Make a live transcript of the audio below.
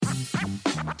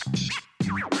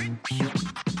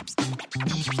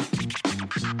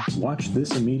Watch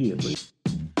this immediately.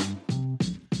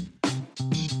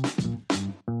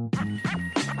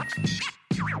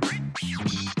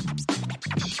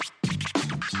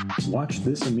 Watch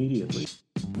this immediately.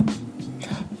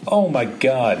 Oh my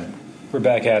God, we're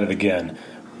back at it again.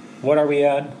 What are we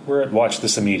at? We're at Watch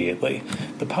This Immediately,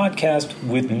 the podcast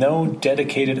with no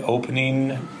dedicated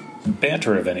opening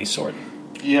banter of any sort.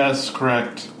 Yes,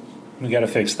 correct. We gotta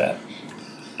fix that.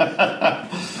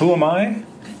 Who am I?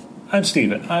 I'm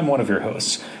Steven. I'm one of your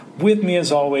hosts. With me,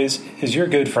 as always, is your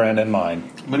good friend and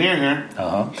mine. Manir here.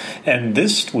 And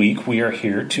this week, we are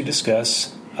here to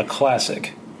discuss a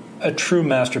classic, a true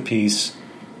masterpiece.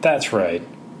 That's right.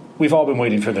 We've all been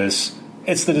waiting for this.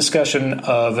 It's the discussion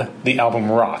of the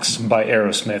album Rocks by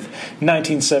Aerosmith,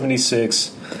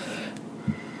 1976,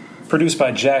 produced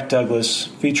by Jack Douglas,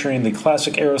 featuring the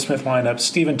classic Aerosmith lineup,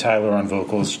 Steven Tyler on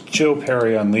vocals, Joe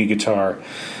Perry on lead guitar,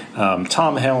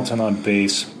 Tom Hamilton on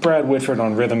bass, Brad Whitford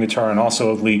on rhythm guitar and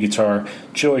also lead guitar,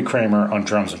 Joey Kramer on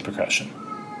drums and percussion.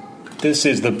 This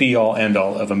is the be-all,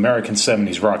 end-all of American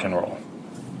 70s rock and roll.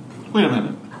 Wait a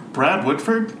minute. Brad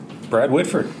Whitford? Brad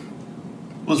Whitford.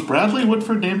 Was Bradley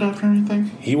Whitford named after anything?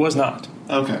 He was not.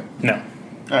 Okay. No.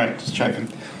 All right, just checking.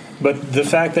 But the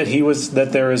fact that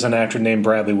there is an actor named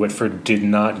Bradley Whitford did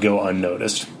not go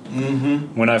unnoticed.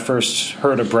 Mm-hmm. When I first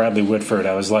heard of Bradley Whitford,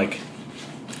 I was like,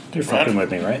 you're fucking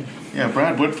with me, right? Yeah,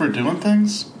 Brad Whitford doing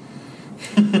things?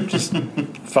 Just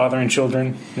fathering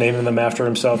children, naming them after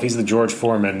himself. He's the George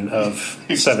Foreman of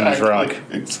 70s rock.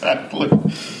 Exactly.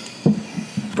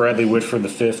 Bradley Whitford the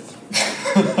Fifth.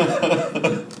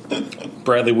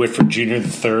 Bradley Whitford Jr. the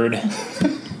Third.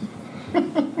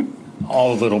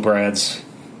 All the little Brads.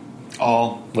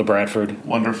 All. LeBradford.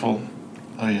 Wonderful.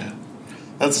 Oh, yeah.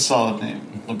 That's a solid name.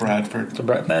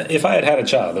 LeBradford. If I had a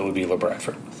child, it would be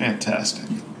LeBradford. Fantastic.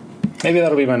 Maybe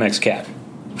that'll be my next cat.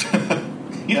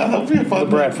 Yeah, that would be a fun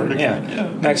LeBradford, yeah.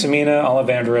 Maximina,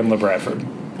 Ollivander, and LeBradford.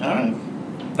 All right.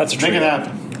 That's a trio. Make it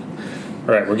happen.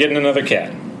 All right, we're getting another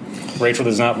cat. Rachel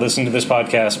does not listen to this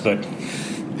podcast, but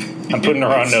I'm putting her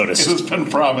on notice. It has been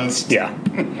promised. Yeah.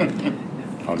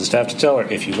 I'll just have to tell her,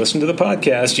 if you listen to the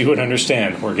podcast, you would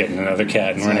understand we're getting another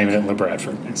cat, and we're naming it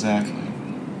LeBradford. Exactly.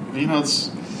 You know, it's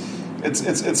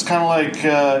kind of like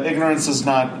ignorance is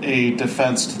not a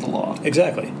defense to the law.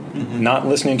 Exactly. Mm-hmm. Not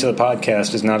listening to the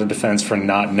podcast is not a defense for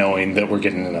not knowing that we're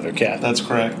getting another cat. That's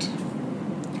correct.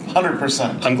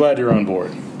 100%. I'm glad you're on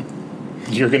board.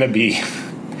 You're going to be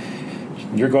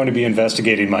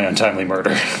investigating my untimely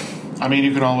murder. I mean,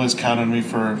 you can always count on me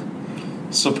for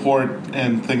support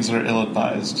and things that are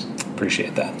ill-advised.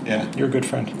 Appreciate that. Yeah. You're a good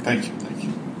friend. Thank you.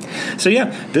 So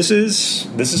yeah, this is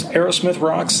Aerosmith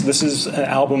Rocks. This is an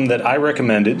album that I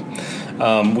recommended.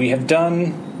 We have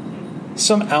done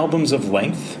some albums of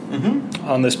length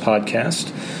on this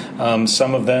podcast.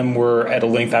 Some of them were at a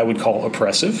length I would call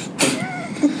oppressive.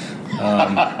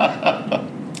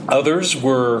 Others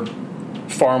were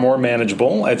far more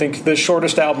manageable. I think the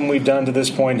shortest album we've done to this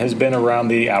point has been around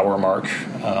the hour mark.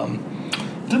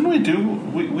 Didn't we do...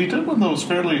 We did one that was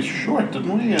fairly short,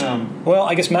 didn't we? Well,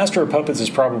 I guess Master of Puppets is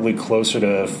probably closer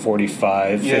to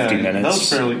 45, 50 minutes. That was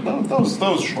fairly... That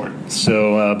was short.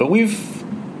 So, but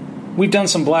we've done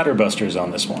some bladder busters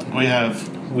on this one. We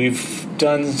have. We've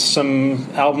done some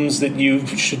albums that you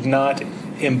should not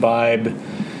imbibe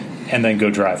and then go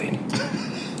driving.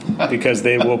 Because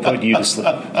they will put you to sleep.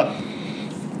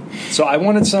 So I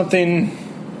wanted something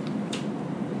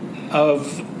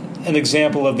of an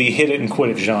example of the hit it and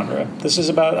quit it genre. This is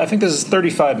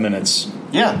 35 minutes.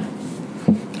 Yeah.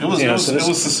 It was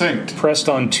succinct. Pressed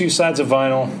on two sides of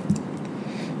vinyl.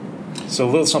 So a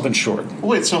little something short.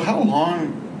 Wait, so how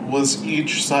long was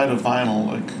each side of vinyl?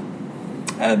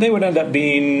 Like, they would end up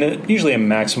being usually a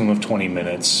maximum of 20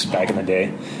 minutes back in the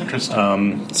day.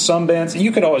 Interesting. Some bands,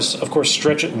 you could always, of course,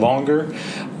 stretch it longer.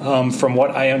 From what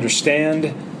I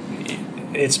understand,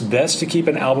 it's best to keep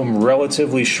an album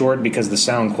relatively short because the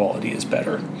sound quality is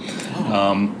better.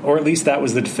 Oh. Or at least that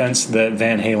was the defense that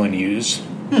Van Halen used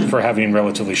for having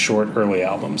relatively short early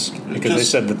albums. Because they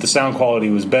said that the sound quality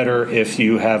was better if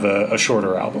you have a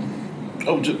shorter album.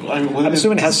 I'm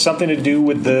assuming it has something to do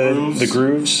with the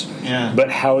grooves. Yeah. But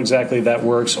how exactly that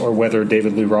works, or whether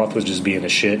David Lee Roth was just being a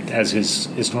shit as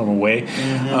his normal way.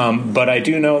 Mm-hmm. But I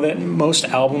do know that most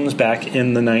albums back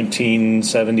in the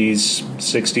 1970s,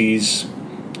 60s,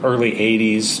 early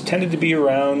 80s tended to be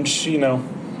around,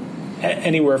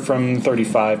 anywhere from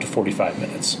 35 to 45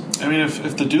 minutes. I mean,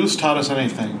 if the Deuce taught us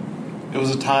anything, it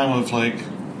was a time of,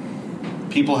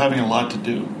 people having a lot to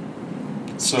do.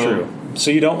 So, true. So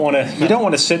you don't want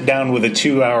to sit down with a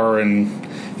 2 hour and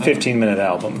 15-minute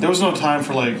album. There was no time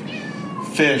for like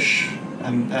Fish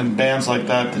and bands like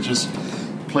that to just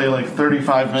play like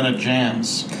 35-minute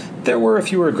jams. There were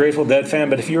if you were a Grateful Dead fan,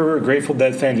 but if you were a Grateful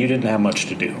Dead fan, you didn't have much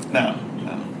to do. No.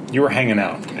 You were hanging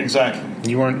out.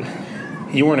 Exactly. You weren't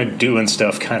a doing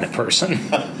stuff kind of person.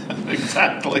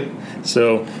 Exactly.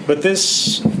 So, but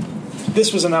this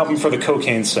was an album for the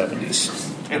cocaine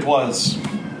 70s. It was.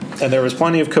 And there was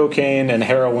plenty of cocaine and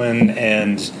heroin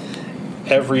and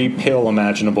every pill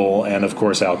imaginable and, of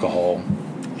course, alcohol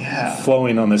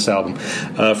flowing on this album.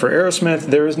 For Aerosmith,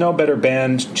 there is no better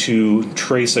band to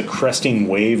trace a cresting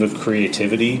wave of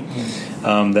creativity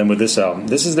than with this album.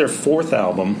 This is their fourth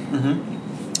album.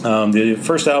 Mm-hmm. The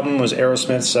first album was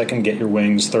Aerosmith, second, Get Your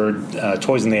Wings, third,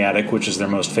 Toys in the Attic, which is their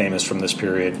most famous from this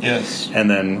period. Yes. And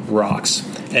then Rocks.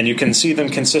 And you can see them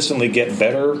consistently get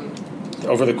better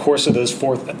over the course of those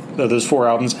four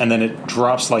albums, and then it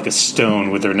drops like a stone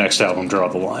with their next album, Draw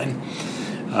the Line.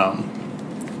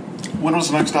 When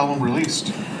was the next album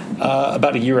released?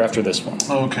 About a year after this one.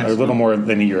 Oh, okay. Or a little more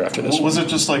than a year after this one. Was it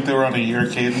just like they were on a year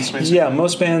cadence, basically? Yeah,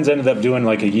 most bands ended up doing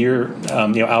like a year,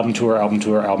 album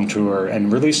tour,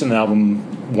 and releasing the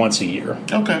album once a year.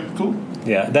 Okay, cool.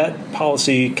 Yeah, that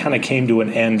policy kind of came to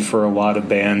an end for a lot of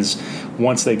bands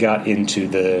once they got into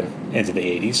the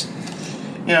 80s.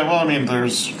 Yeah, well, I mean,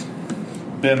 there's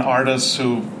been artists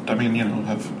who,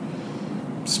 have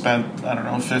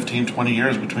spent, 15, 20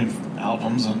 years between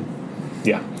albums.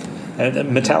 Yeah.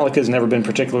 And Metallica's never been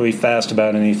particularly fast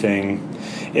about anything.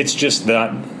 It's just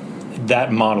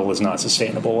that model is not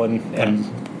sustainable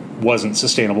and wasn't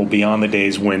sustainable beyond the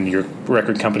days when your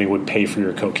record company would pay for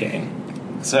your cocaine.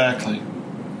 Exactly.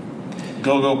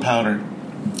 Go-go powder.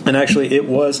 And actually, it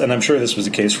was, and I'm sure this was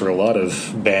the case for a lot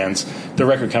of bands, the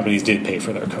record companies did pay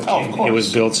for their cocaine. Oh, of course. It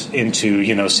was built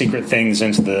into, secret things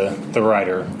into the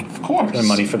writer. Of course. The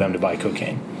money for them to buy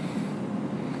cocaine.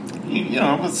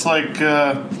 It's like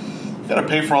you got to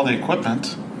pay for all the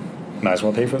equipment. Might as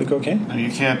well pay for the cocaine. You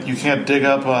can't dig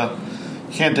up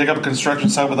a construction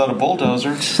site without a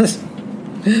bulldozer.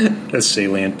 A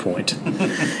salient point.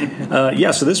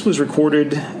 So this was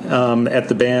recorded at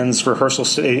the band's rehearsal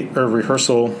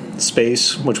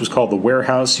space, which was called the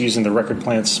Warehouse, using the record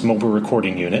plant's mobile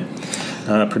recording unit,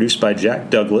 produced by Jack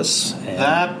Douglas.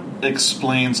 That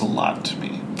explains a lot to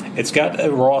me. It's got a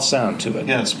raw sound to it.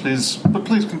 Yes, please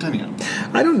continue.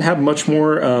 I don't have much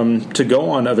more to go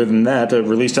on other than that.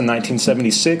 Released in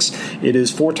 1976, it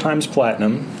is 4 times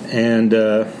platinum, and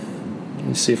let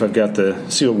me see if I've got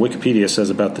see what Wikipedia says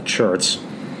about the charts.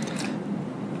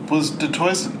 Did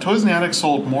Toys in the Attic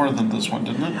sold more than this one,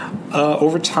 didn't it?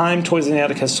 Over time, Toys in the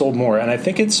Attic has sold more, and I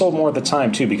think it sold more at the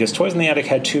time too, because Toys in the Attic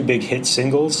had 2 big hit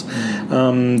singles.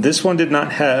 This one did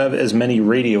not have as many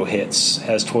radio hits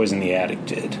as Toys in the Attic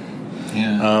did.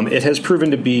 Yeah. It has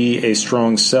proven to be a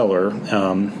strong seller.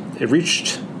 It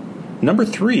reached number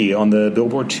 3 on the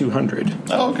Billboard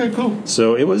 200. Oh, okay, cool.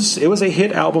 So it was a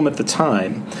hit album at the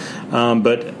time,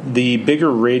 but the bigger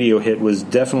radio hit was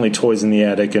definitely Toys in the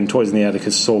Attic, and Toys in the Attic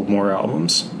has sold more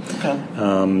albums.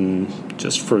 Okay.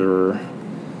 Just for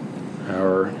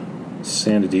our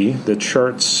sanity, the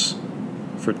charts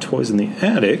for Toys in the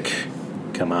Attic,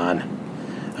 come on.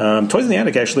 Toys in the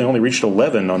Attic actually only reached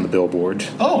 11 on the Billboard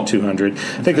 200. I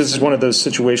think this is one of those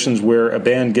situations where a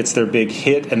band gets their big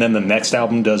hit and then the next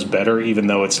album does better, even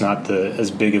though it's not as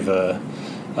big of a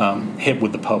hit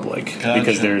with the public,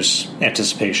 because there's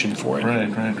anticipation for it.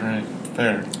 Right.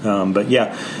 Fair. But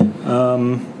yeah,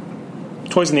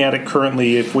 Toys in the Attic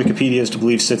currently, if Wikipedia is to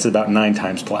believe, sits at about 9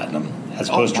 times platinum, as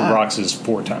opposed to Rocks'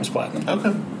 4 times platinum.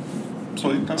 Okay.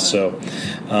 Sweet. So,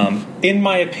 in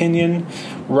my opinion,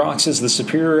 Rocks is the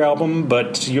superior album,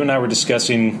 but you and I were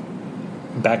discussing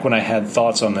back when I had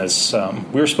thoughts on this.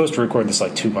 We were supposed to record this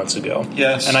like 2 months ago.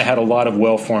 Yes. And I had a lot of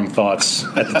well-formed thoughts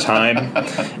at the time,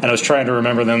 and I was trying to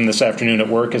remember them this afternoon at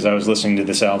work as I was listening to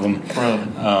this album.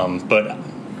 But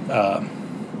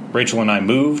Rachel and I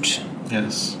moved.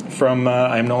 Yes. From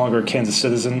I am no longer a Kansas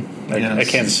citizen, a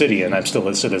Kansas City, and I'm still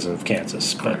a citizen of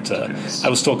Kansas. Correct, but yes. I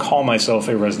will still call myself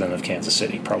a resident of Kansas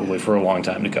City, probably for a long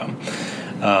time to come.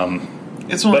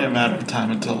 It's only a matter of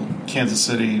time until Kansas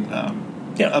City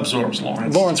absorbs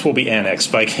Lawrence. Lawrence will be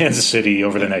annexed by Kansas City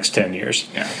over the next 10 years.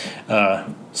 Yeah.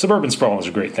 Suburban sprawl is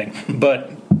a great thing, but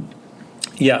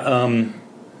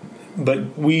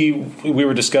but we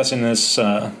were discussing this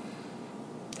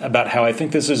about how I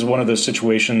think this is one of those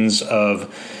situations of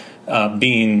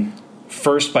being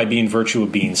first by being virtue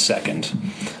of being second.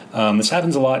 This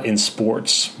happens a lot in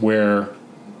sports where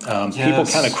people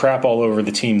kind of crap all over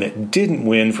the team that didn't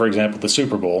win, for example, the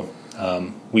Super Bowl.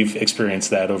 We've experienced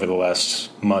that over the last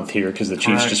month here because the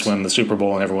Chiefs just won the Super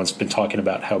Bowl, and everyone's been talking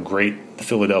about how great the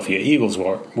Philadelphia Eagles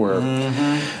were.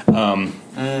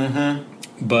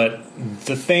 But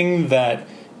the thing that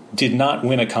did not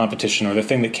win a competition, or the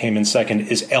thing that came in second,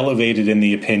 is elevated in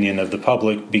the opinion of the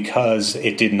public because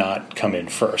it did not come in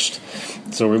first.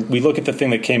 So we look at the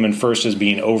thing that came in first as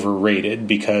being overrated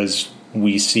because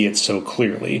we see it so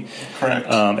clearly. Correct.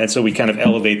 And so we kind of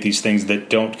elevate these things that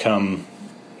don't come,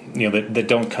 that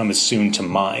don't come as soon to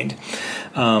mind.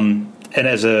 And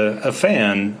as a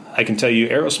fan, I can tell you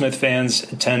Aerosmith fans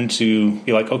tend to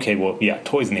be like, okay, well, yeah,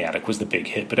 Toys in the Attic was the big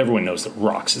hit, but everyone knows that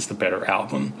Rocks is the better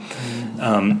album.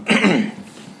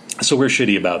 So we're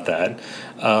shitty about that.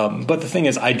 But the thing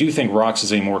is, I do think Rocks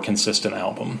is a more consistent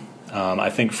album. I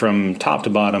think from top to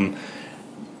bottom,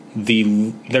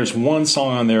 there's one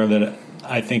song on there that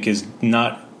I think is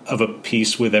not of a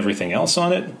piece with everything else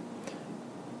on it,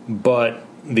 but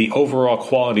the overall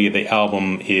quality of the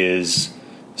album is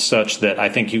such that I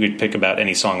think you could pick about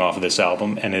any song off of this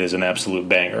album, and it is an absolute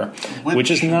banger,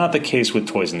 which is not the case with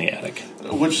Toys in the Attic.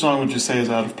 Which song would you say is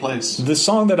out of place? The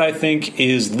song that I think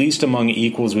is least among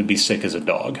equals would be Sick as a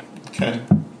Dog. Okay.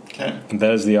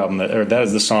 That is the album, that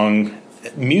is the song.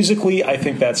 Musically, I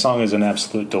think that song is an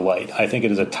absolute delight. I think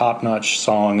it is a top-notch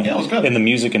song in the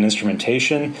music and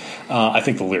instrumentation. I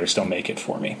think the lyrics don't make it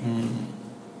for me.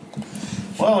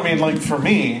 Well, I mean, like, for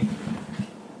me,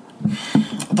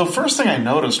 the first thing I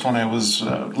noticed when I was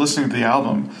listening to the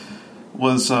album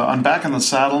was on Back in the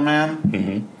Saddle,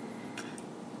 man,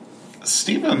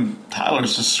 Steven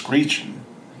Tyler's just screeching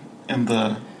in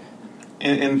the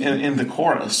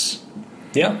chorus.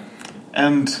 Yeah.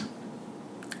 And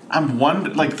I'm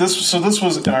wondering, like, this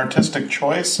was an artistic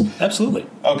choice? Absolutely.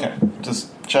 Okay,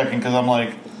 just checking, because I'm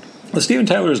like... Well, Steven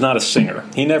Tyler is not a singer.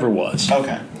 He never was.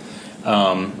 Okay.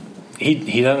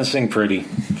 He doesn't sing pretty.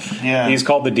 Yeah. He's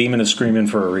called the Demon of Screaming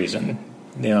for a reason.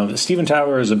 Steven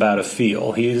Tyler is about a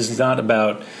feel. He is not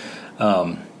about,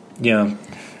 I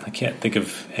can't think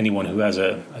of anyone who has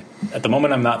at the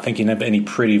moment I'm not thinking of any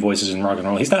pretty voices in rock and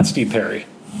roll. He's not Steve Perry.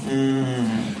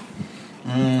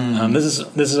 This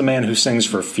is a man who sings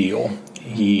for feel.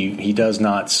 He does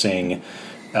not sing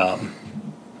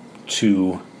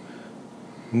to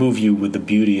move you with the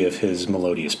beauty of his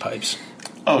melodious pipes.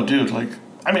 Oh, dude,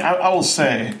 I will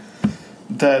say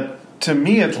that, to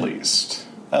me at least,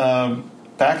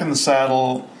 Back in the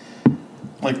Saddle,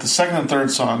 like the second and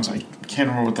third songs, I can't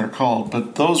remember what they're called,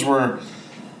 but those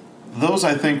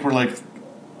I think were like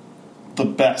the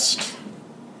best.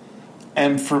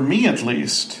 And for me at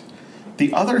least,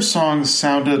 the other songs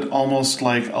sounded almost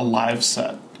like a live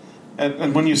set.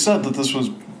 And when you said that this was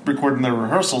recorded in their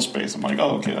rehearsal space, I'm like,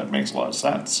 oh, okay, that makes a lot of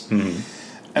sense. Mm-hmm.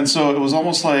 And so it was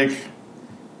almost like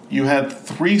you had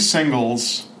 3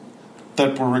 singles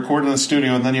that were recorded in the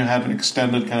studio, and then you had an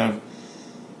extended kind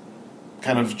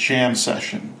of jam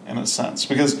session in a sense,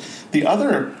 because the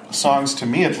other songs, to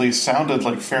me at least, sounded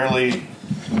like fairly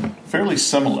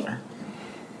similar.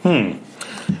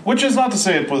 Which is not to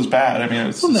say it was bad. I mean,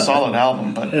 it's a solid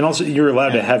album, but also you're allowed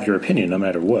to have your opinion no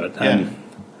matter what. Yeah.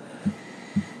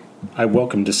 I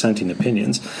welcome dissenting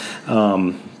opinions.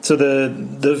 So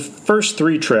the first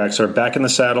 3 tracks are Back in the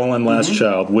Saddle and Last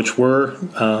Child, which were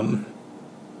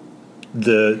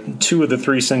the 2 of the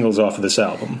 3 singles off of this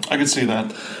album. I could see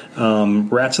that.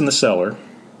 Rats in the Cellar,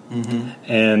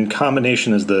 and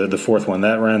Combination is the 4th one.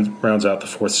 That rounds out the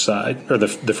 4th side, or the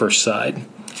first side.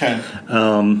 Okay.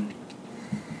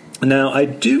 Now, I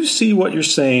do see what you're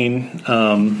saying.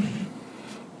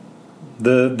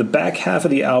 The back half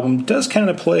of the album does kind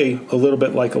of play a little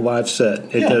bit like a live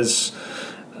set. It does...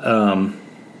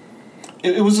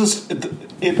 It was just...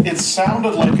 It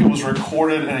sounded like it was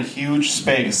recorded in a huge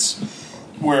space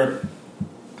where,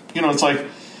 it's like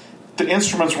the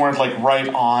instruments weren't like right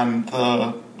on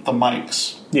the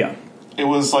mics. Yeah. It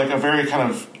was like a very kind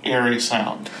of airy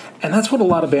sound. And that's what a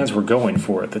lot of bands were going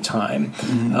for at the time.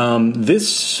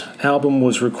 This album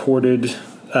was recorded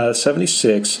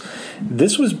 76.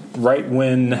 This was right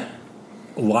when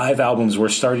live albums were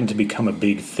starting to become a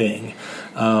big thing.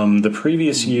 The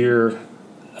previous year,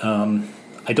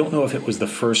 I don't know if it was the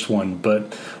first one,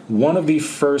 but one of the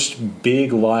first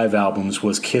big live albums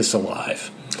was Kiss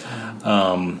Alive.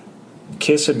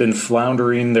 Kiss had been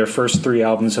floundering. Their first 3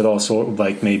 albums had all sold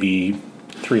like maybe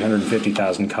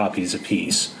 350,000 copies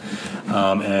apiece.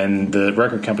 And the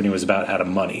record company was about out of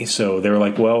money. So they were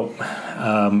like, well,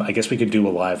 I guess we could do a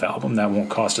live album. That won't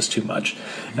cost us too much.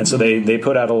 And so they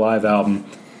put out a live album,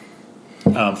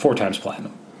 4 times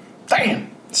platinum. Damn!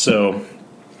 So,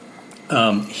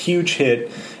 huge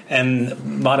hit. And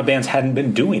a lot of bands hadn't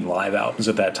been doing live albums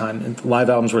at that time. And live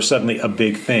albums were suddenly a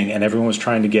big thing, and everyone was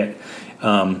trying to get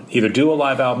either do a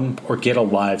live album or get a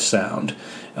live sound,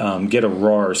 get a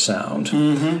rawer sound.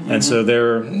 And so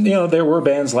there were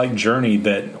bands like Journey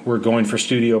that were going for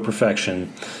studio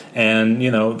perfection, and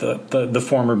the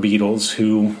former Beatles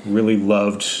who really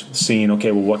loved seeing,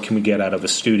 okay, well, what can we get out of a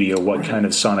studio? What kind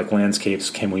of sonic landscapes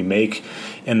can we make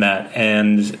in that?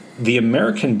 And the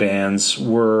American bands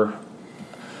were,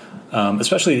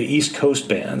 especially the East Coast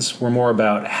bands, were more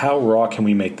about how raw can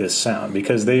we make this sound,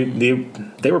 because they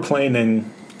were playing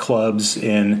in clubs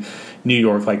in New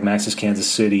York like Max's Kansas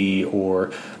City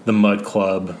or the Mud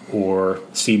Club or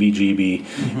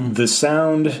CBGB. The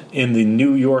sound in the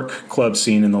New York club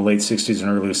scene in the late 60s and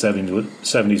early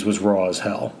 70s was raw as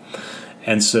hell.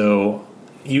 And so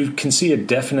you can see a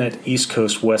definite East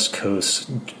Coast, West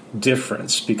Coast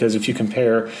difference, because if you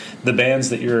compare the bands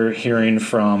that you're hearing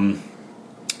from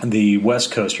the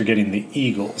West Coast, you're getting the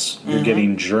Eagles, you're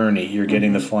getting Journey, you're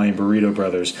getting the Flying Burrito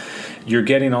Brothers, you're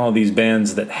getting all these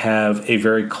bands that have a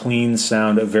very clean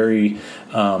sound, a very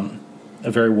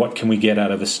what can we get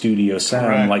out of a studio sound?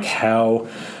 Correct. Like how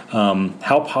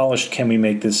polished can we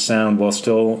make this sound while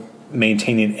still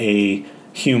maintaining a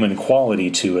human quality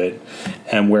to it?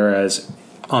 And whereas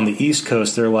on the East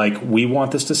Coast, they're like, we want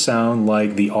this to sound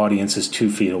like the audience is 2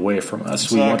 feet away from us.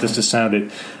 Exactly. We want this to sound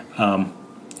it.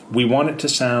 We want it to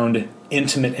sound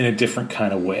intimate in a different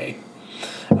kind of way.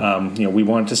 We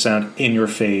want it to sound in your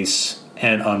face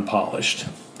and unpolished.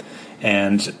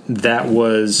 And that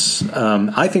was,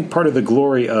 I think, part of the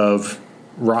glory of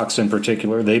Rocks in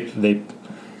particular. They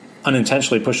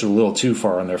unintentionally pushed it a little too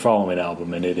far on their following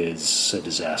album, and it is a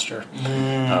disaster.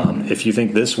 If you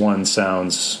think this one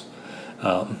sounds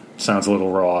a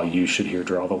little raw, you should hear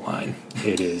Draw the Line.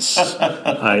 It is.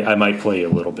 I might play a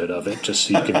little bit of it just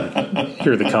so you can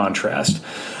hear the contrast.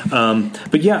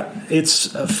 But yeah, it's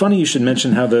funny you should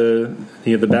mention how the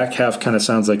back half kind of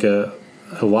sounds like a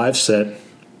live set.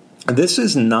 This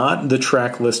is not the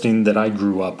track listing that I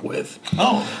grew up with.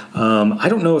 I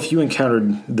don't know if you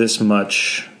encountered this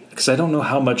much, because I don't know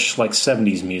how much like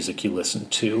 70s music you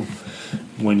listened to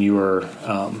when you were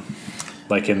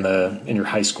like in your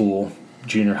high school,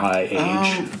 junior high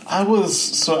age. I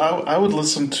would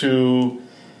listen to,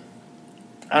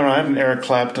 I don't know, I had an Eric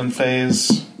Clapton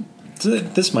phase.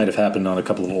 This might have happened on a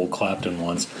couple of old Clapton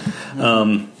ones.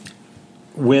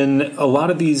 When a lot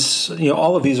of these,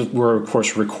 all of these were, of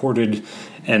course, recorded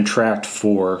and tracked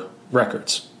for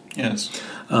records. Yes.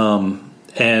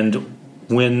 And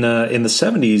when in the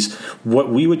 70s, what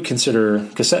we would consider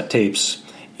cassette tapes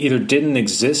either didn't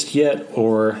exist yet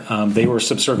or they were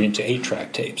subservient to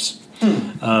 8-track tapes.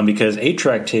 Because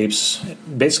 8-track tapes,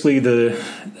 basically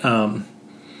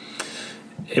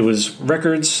it was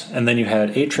records, and then you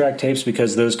had 8-track tapes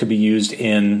because those could be used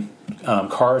in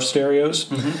car stereos.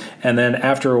 And then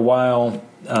after a while,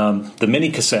 the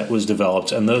mini cassette was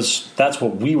developed, and that's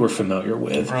what we were familiar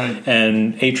with. Right.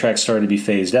 And 8-tracks started to be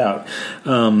phased out.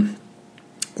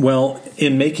 Well,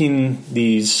 in making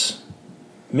these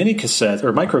mini cassettes,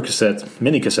 or micro cassettes,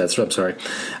 mini cassettes, I'm sorry,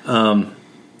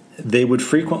 they would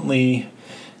frequently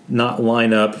not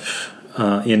line up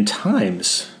in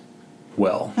times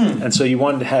well. And so you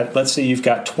wanted to have, let's say you've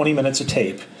got 20 minutes of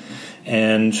tape,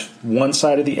 and one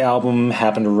side of the album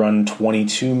happened to run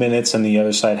 22 minutes and the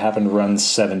other side happened to run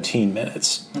 17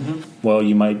 minutes. Well,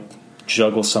 you might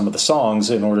juggle some of the songs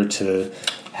in order to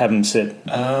have them sit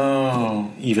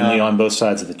evenly on both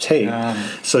sides of the tape,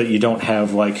 so that you don't have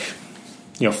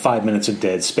 5 minutes of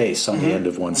dead space on the end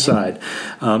of one side.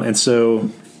 And so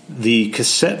the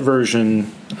cassette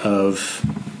version of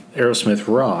Aerosmith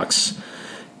Rocks,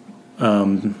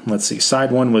 let's see,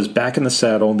 side one was Back in the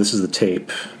Saddle. This is the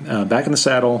tape. Back in the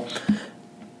Saddle,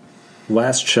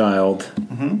 Last Child,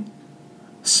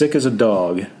 Sick as a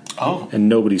Dog, and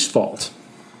Nobody's Fault.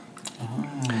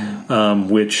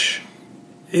 Which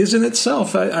is in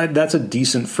itself, that's a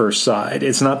decent first side.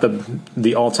 It's not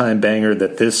the all-time banger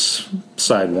that this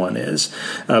side one is.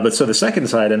 But so the second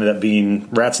side ended up being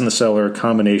Rats in the Cellar,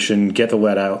 combination, Get the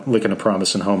Let Out, Lickin' a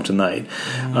Promise, and Home Tonight.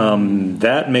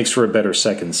 That makes for a better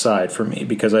second side for me,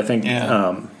 because I think...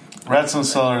 Rats in the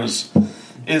Cellar is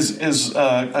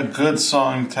a good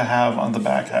song to have on the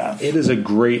back half. It is a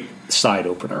great side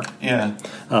opener. Yeah.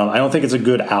 I don't think it's a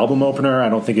good album opener. I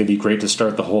don't think it'd be great to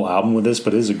start the whole album with this,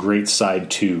 but it is a great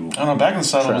side two. I don't know, Back in the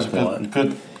Saddle was a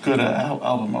good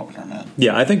album opener, man.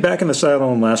 Yeah, I think Back in the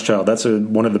Saddle and Last Child, that's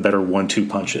one of the better 1-2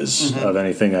 punches of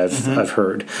anything I've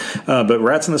heard. But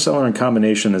Rats in the Cellar in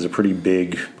combination is a pretty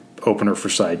big opener for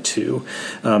side two.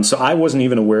 So I wasn't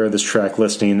even aware of this track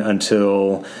listing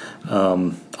until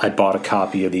I bought a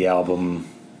copy of the album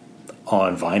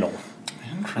on vinyl.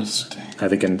 Interesting. I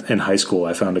think in high school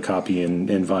I found a copy on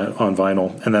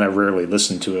vinyl, and then I rarely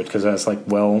listened to it because I was like,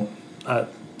 well, I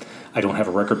don't have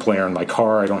a record player in my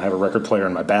car. I don't have a record player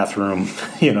in my bathroom.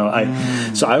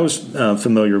 So I was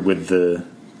familiar with the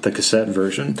cassette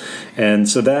version, and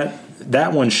so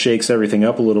that one shakes everything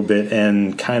up a little bit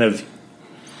and kind of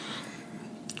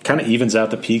evens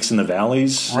out the peaks and the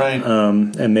valleys, right?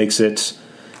 And makes it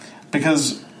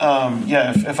because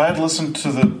if I had listened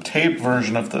to the tape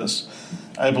version of this,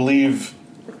 I believe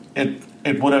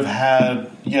it would have had,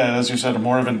 as you said,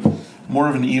 more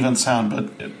of an even sound.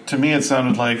 But to me, it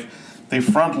sounded like they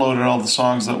front loaded all the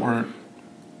songs that were,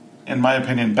 in my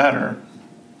opinion, better,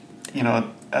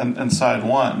 and side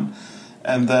one,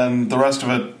 and then the rest of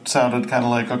it sounded kind of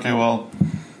like, okay, well,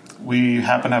 we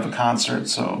happen to have a concert,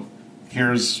 so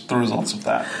here's the results of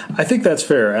that. I think that's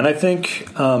fair, and I think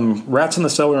Rats in the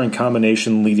Cellar in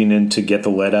combination leading into Get the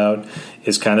Lead Out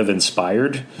is kind of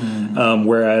inspired,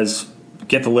 whereas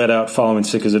Get the Lead Out following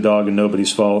Sick as a Dog and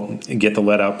Nobody's Fault, and Get the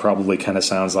Lead Out probably kind of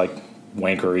sounds like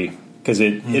wankery, because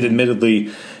it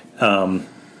admittedly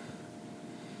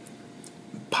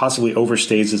possibly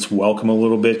overstays its welcome a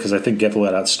little bit, because I think Get the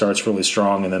Lead Out starts really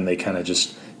strong and then they kind of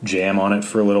just jam on it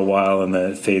for a little while and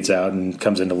then it fades out and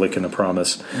comes into Lickin' a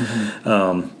Promise.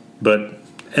 But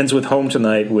ends with Home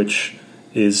Tonight, which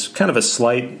is kind of a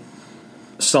slight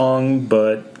song,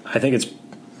 but I think it's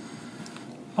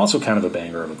also kind of a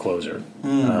banger of a closer.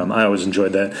 I always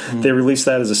enjoyed that. They released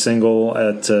that as a single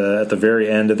at the very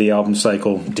end of the album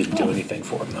cycle. Didn't do anything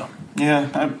for them, though.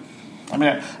 Yeah, I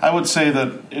mean, I would say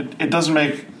that it doesn't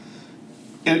make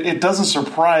it doesn't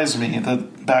surprise me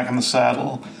that Back in the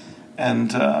Saddle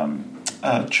and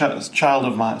Child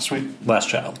of Mine, Last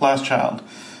Child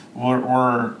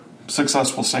were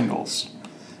successful singles,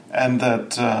 and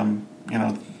that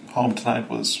Home Tonight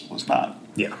was not.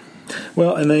 Yeah,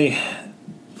 well, and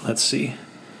let's see.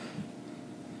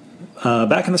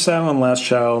 Back in the Saddle and Last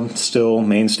Child still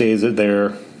mainstays of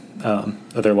their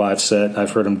live set.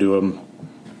 I've heard them do them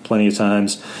plenty of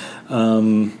times. How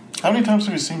many times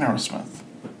have you seen Aerosmith?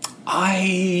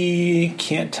 I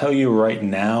can't tell you right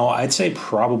now. I'd say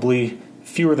probably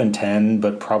fewer than 10,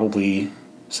 but probably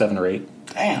 7 or 8.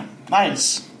 Damn,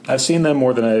 nice. I've seen them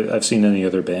more than I've seen any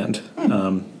other band.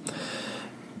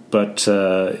 But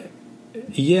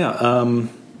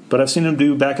I've seen him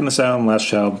do Back in the Saddle and Last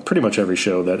Child pretty much every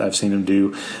show that I've seen him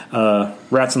do.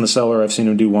 Rats in the Cellar I've seen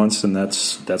him do once, and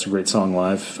that's a great song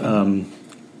live.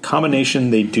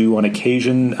 Combination they do on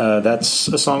occasion. That's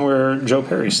a song where Joe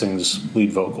Perry sings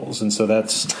lead vocals, and so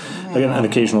that's again an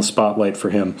occasional spotlight for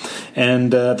him.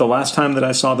 And the last time that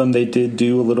I saw them, they did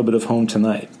do a little bit of Home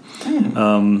Tonight.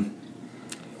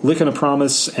 Lickin' a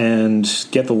Promise and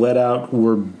Get the Lead Out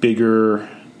were bigger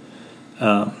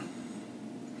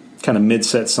kind of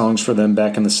mid-set songs for them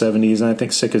back in the 70s, and I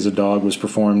think Sick as a Dog was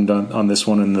performed on this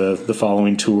one in the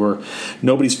following tour.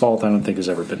 Nobody's Fault I don't think has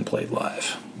ever been played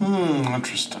live.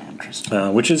 Interesting.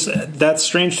 That's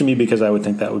strange to me, because I would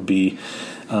think that would be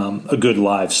a good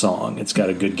live song. It's got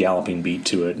a good galloping beat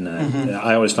to it, and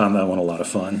I always found that one a lot of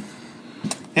fun.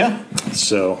 Yeah.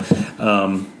 So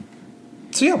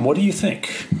what do you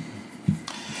think?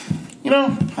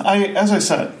 As I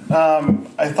said,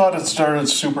 I thought it started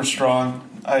super strong.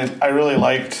 I really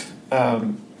liked Back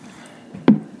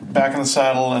in the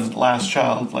Saddle and Last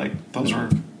Child. Like those are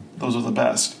the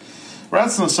best.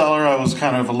 Rats in the Cellar I was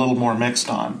kind of a little more mixed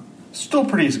on. Still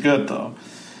pretty good though.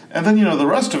 And then the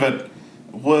rest of it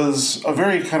was a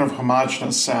very kind of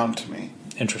homogenous sound to me.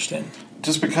 Interesting.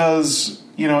 Just because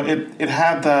it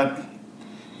had that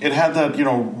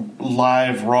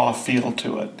live raw feel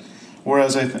to it.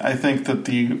 Whereas I think that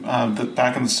that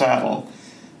Back in the Saddle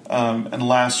and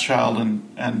Last Child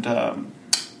and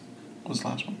what was the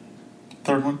last one?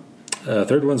 Third one?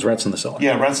 Third one's Rats in the Cellar.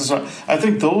 Yeah, Rats in the Cellar. I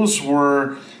think those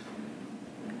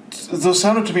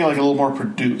sounded to me like a little more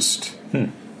produced.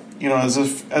 As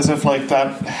if like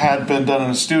that had been done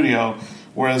in a studio,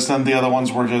 whereas then the other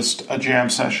ones were just a jam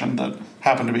session that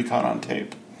happened to be caught on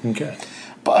tape. Okay.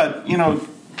 But,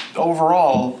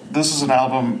 overall, this is an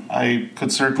album I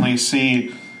could certainly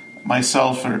see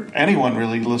myself or anyone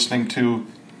really listening to.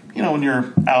 When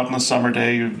you're out in the summer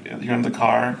day, you're in the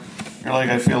car, you're like,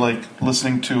 I feel like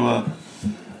listening to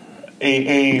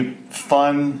a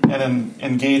fun and an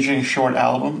engaging short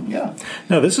album. Yeah.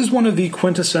 No, this is one of the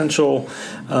quintessential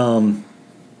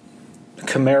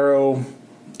Camaro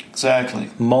exactly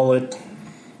mullet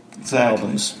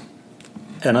albums,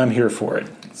 and I'm here for it.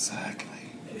 Exactly.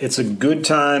 It's a good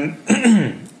time.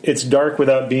 It's dark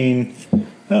without being.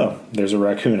 Oh, there's a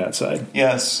raccoon outside.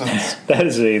 Yes. That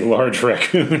is a large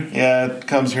raccoon. Yeah, it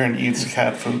comes here and eats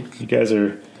cat food. You guys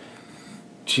are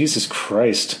Jesus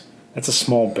Christ. That's a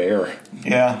small bear.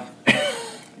 Yeah.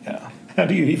 Yeah. How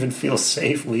do you even feel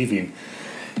safe leaving?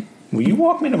 Will you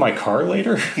walk me to my car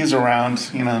later? He's around,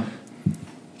 you know.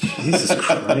 Jesus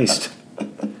Christ.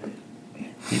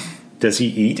 Does he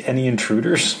eat any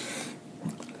intruders?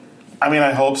 I mean,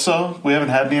 I hope so. We haven't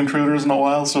had any intruders in a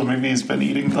while, so maybe he's been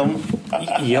eating them.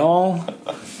 Y'all,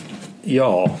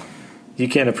 you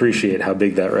can't appreciate how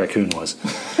big that raccoon was.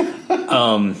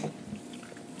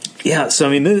 Yeah, so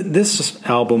I mean, this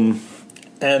album,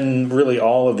 and really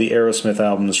all of the Aerosmith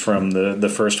albums from the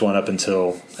first one up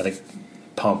until, I think,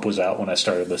 Pump was out when I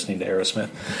started listening to Aerosmith.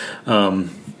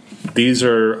 These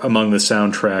are among the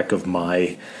soundtrack of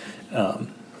my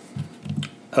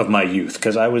youth,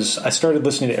 because I started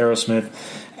listening to Aerosmith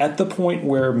at the point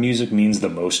where music means the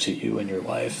most to you in your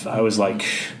life. I was like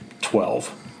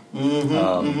 12.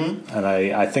 And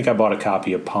I think I bought a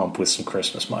copy of Pump with some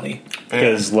Christmas money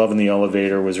because Love in the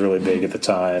Elevator was really big at the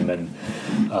time, and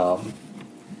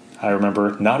I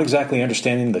remember not exactly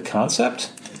understanding the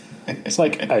concept. It's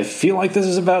like, I feel like this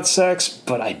is about sex,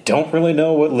 but I don't really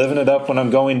know what living it up when I'm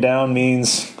going down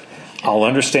means. I'll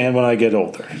understand when I get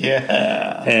older.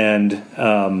 Yeah. And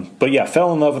but yeah,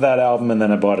 fell in love with that album, and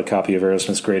then I bought a copy of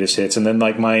Aerosmith's Greatest Hits, and then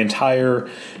like my entire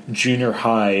junior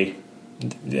high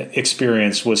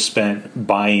experience was spent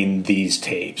buying these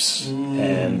tapes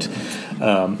and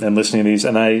listening to these.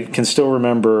 And I can still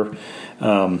remember,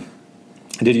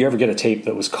 did you ever get a tape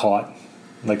that was got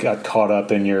caught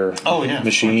up in your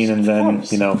machine, and then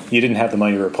you didn't have the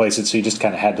money to replace it, so you just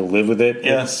kind of had to live with it,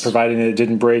 providing it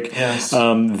didn't break.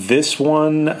 This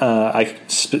one, I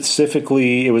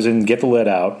specifically, it was in Get the Lead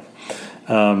Out,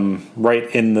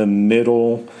 right in the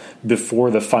middle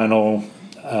before the final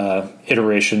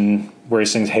iteration where he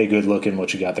sings "Hey, good looking,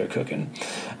 what you got there cooking."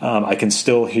 I can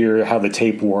still hear how the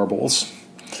tape warbles,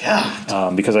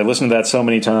 because I listened to that so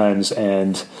many times,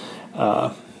 and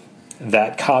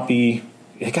that copy,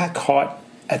 it got caught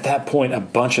at that point a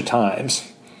bunch of times,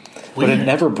 but it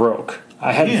never broke.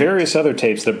 I had various other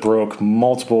tapes that broke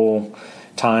multiple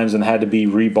times and had to be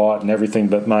rebought and everything,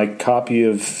 but my copy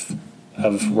of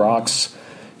Rocks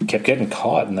kept getting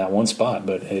caught in that one spot,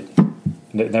 but it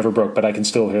never broke. But I can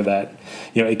still hear that.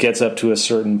 It gets up to a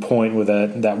certain point with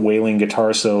that wailing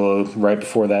guitar solo right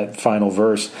before that final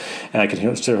verse, and I can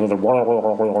hear the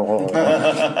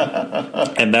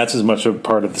and that's as much a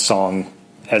part of the song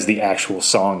as the actual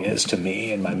song is to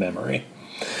me in my memory.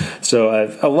 So I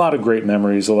have a lot of great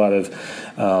memories, a lot of,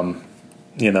 I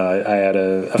had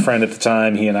a friend at the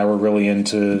time, he and I were really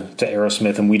into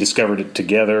Aerosmith, and we discovered it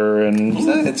together, and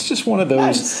it's just one of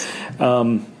those,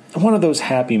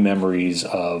 happy memories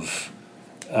of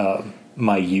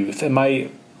my youth. And my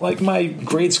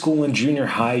grade school and junior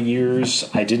high years,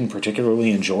 I didn't particularly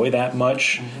enjoy that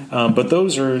much, but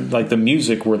those are, like, the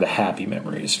music were the happy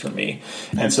memories for me.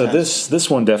 And so this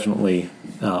one definitely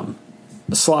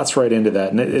slots right into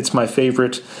that, and it's my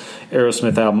favorite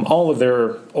Aerosmith album. All of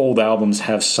their old albums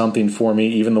have something for me,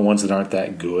 even the ones that aren't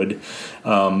that good.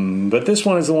 But this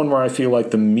one is the one where I feel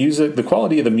like the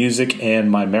quality of the music and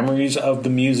my memories of the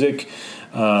music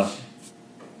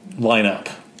line up.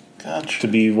 Gotcha. To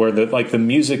be where the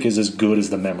music is as good as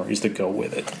the memories that go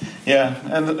with it. Yeah,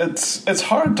 and it's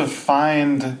hard to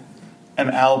find an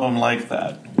album like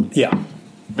that. Yeah.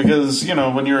 Because,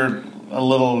 when you're a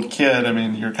little kid, I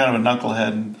mean, you're kind of a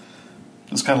knucklehead and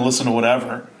just kind of listen to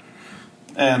whatever.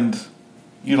 And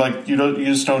you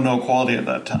just don't know quality at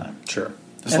that time. Sure.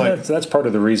 That's part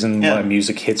of the reason why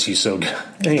music hits you so good.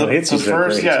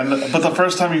 But the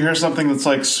first time you hear something that's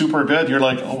like super good, you're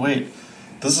like, oh wait,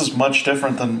 this is much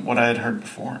different than what I had heard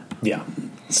before. Yeah.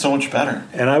 It's so much better.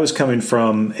 And I was coming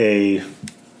from a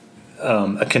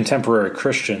contemporary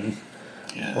Christian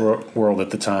world at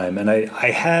the time, and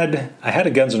I had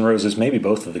a Guns N' Roses, maybe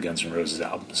both of the Guns N' Roses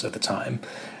albums at the time.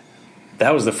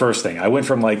 That was the first thing. I went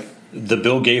from like the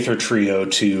Bill Gaither trio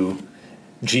to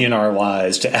GNR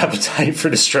Lies to Appetite for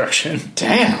Destruction.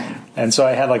 Damn. And so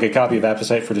I had like a copy of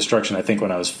Appetite for Destruction, I think,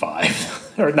 when I was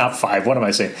 5. Or not 5, what am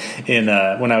I saying?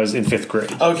 When I was in 5th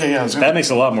grade. Okay, yeah. That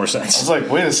makes a lot more sense. I was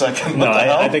like, wait a second. No,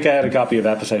 I think I had a copy of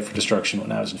Appetite for Destruction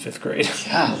when I was in 5th grade.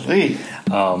 Golly.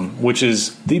 Which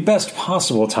is the best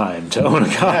possible time to own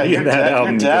a copy of that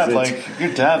album.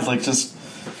 Your dad, I'm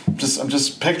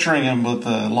just picturing him with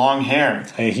the long hair.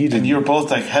 And you were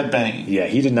both like headbanging. Yeah,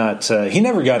 he did not. He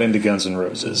never got into Guns N'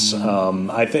 Roses.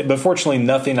 But fortunately,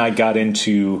 nothing I got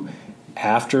into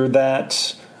after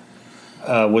that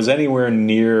was anywhere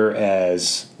near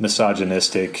as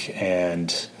misogynistic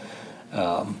and.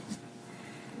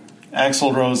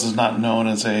 Axl Rose is not known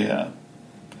as a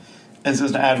as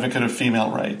an advocate of female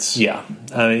rights. Yeah,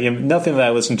 nothing that I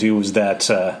listened to was that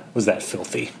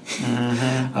filthy.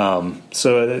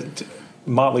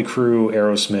 Motley Crue,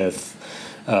 Aerosmith,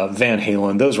 Van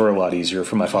Halen, those were a lot easier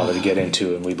for my father to get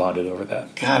into, and we bonded over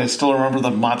that. God, I still remember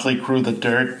the Motley Crue, The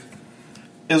Dirt.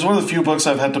 It was one of the few books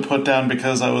I've had to put down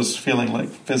because I was feeling like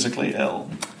physically ill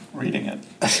reading it.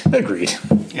 Agreed.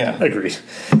 Yeah. Agreed.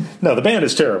 No, the band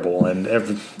is terrible, and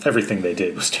everything they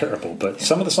did was terrible, but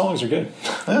some of the songs are good.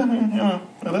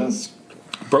 It is.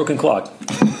 Broken Clock.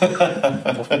 You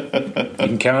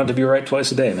can count on to be right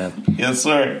twice a day, man. Yes,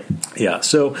 sir. Yeah,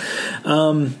 so,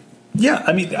 I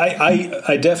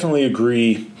definitely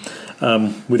agree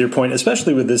with your point,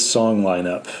 especially with this song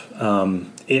lineup.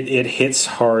 It hits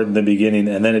hard in the beginning,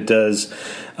 and then it does.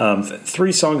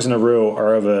 3 songs in a row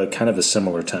are of a kind of a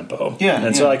similar tempo.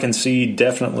 So I can see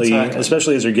definitely,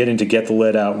 especially as you're getting to Get the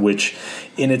Lead Out, which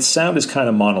in its sound is kind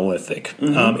of monolithic.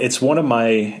 It's one of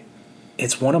my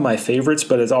favorites,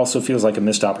 but it also feels like a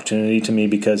missed opportunity to me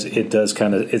because it does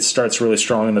it starts really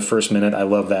strong in the first minute. I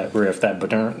love that riff, that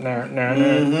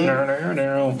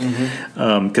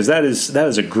because that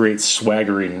is a great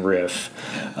swaggering riff,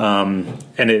 and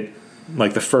it.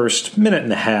 Like the first minute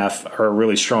and a half are a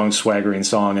really strong swaggering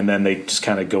song, and then they just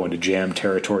kind of go into jam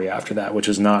territory after that, which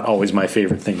is not always my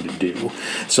favorite thing to do.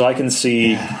 So I can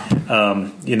see, a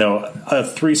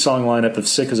 3-song lineup of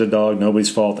Sick as a Dog, Nobody's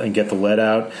Fault, and Get the Lead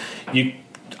Out.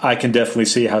 I can definitely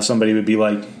see how somebody would be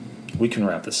like, we can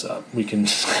wrap this up. We can,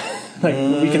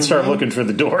 we can start looking for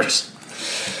the Doors.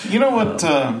 You know what?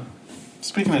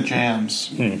 Speaking of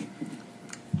jams,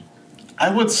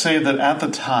 I would say that at the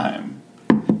time,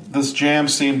 this jam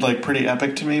seemed like pretty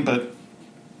epic to me, but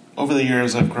over the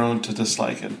years I've grown to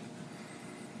dislike it.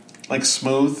 Like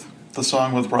Smooth, the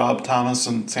song with Rob Thomas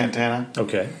and Santana.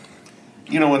 Okay.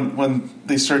 You know, when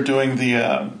they start doing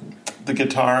the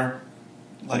guitar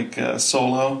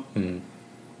solo,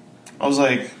 I was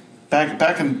like back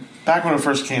when it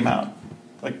first came out,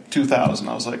 like 2000.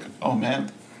 I was like, oh man,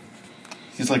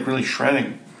 he's like really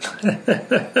shredding.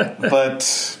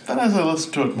 But then as I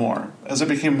listened to it more, as I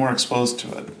became more exposed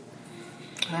to it,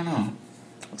 I don't know.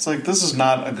 It's like, this is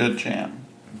not a good jam.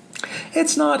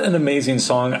 It's not an amazing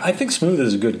song. I think Smooth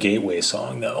is a good gateway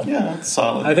song, though. Yeah, it's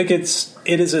solid. I think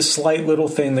it is a slight little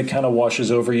thing that kind of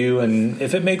washes over you, and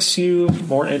if it makes you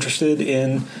more interested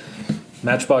in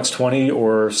Matchbox 20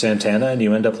 or Santana and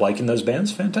you end up liking those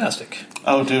bands, fantastic.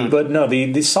 Oh, dude. But no,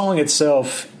 the song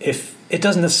itself, if it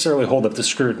doesn't necessarily hold up to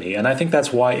scrutiny, and I think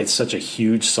that's why it's such a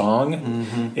huge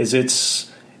song, is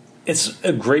it's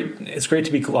great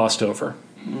to be glossed over.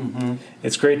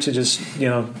 It's great to just,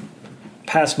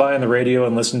 pass by on the radio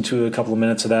and listen to a couple of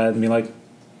minutes of that and be like,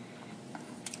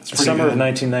 the summer of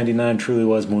 1999 truly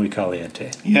was muy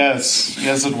caliente. Yes,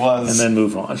 it was. And then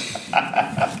move on.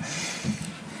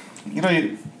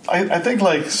 I think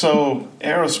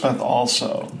Aerosmith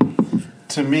also,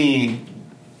 to me,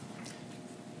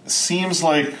 seems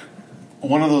like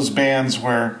one of those bands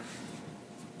where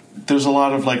there's a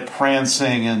lot of like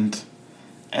prancing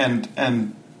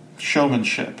and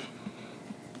showmanship.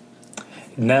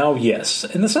 Now, yes.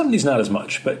 In the 70s, not as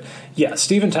much. But, yeah,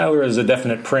 Steven Tyler is a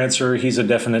definite prancer. He's a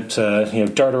definite,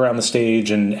 dart around the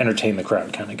stage and entertain the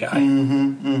crowd kind of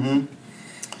guy.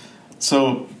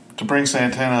 So, to bring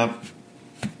Santana up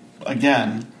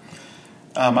again,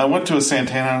 I went to a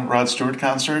Santana Rod Stewart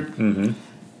concert.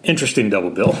 Interesting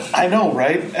double bill. I know,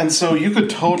 right? And so you could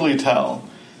totally tell.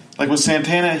 Like with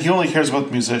Santana, he only cares about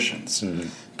the musicians.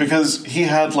 Because he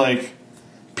had, like,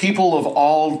 people of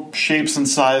all shapes and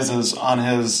sizes on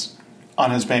his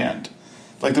band.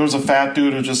 Like there was a fat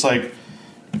dude who just like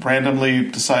randomly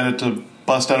decided to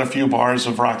bust out a few bars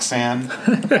of Roxanne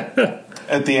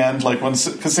at the end, like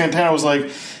because Santana was like,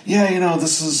 yeah,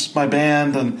 this is my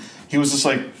band, and he was just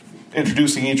like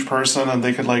introducing each person, and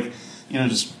they could like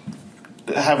just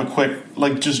have a quick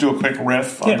just do a quick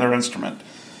riff on their instrument,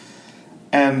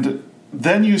 and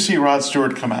then you see Rod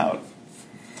Stewart come out.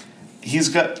 He's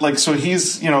got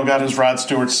he's got his Rod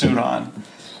Stewart suit on,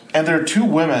 and there are two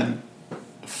women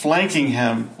flanking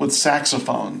him with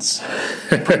saxophones,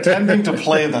 pretending to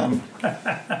play them.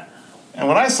 And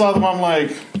when I saw them, I'm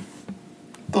like,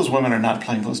 those women are not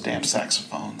playing those damn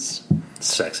saxophones.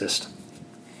 Sexist.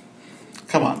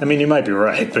 Come on. I mean, you might be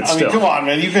right, but still. Come on,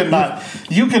 man.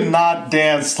 You cannot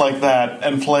dance like that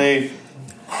and play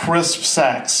crisp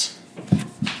sax.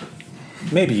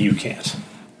 Maybe you can't.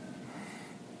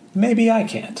 Maybe I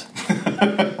can't.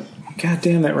 God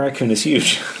damn, that raccoon is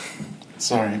huge.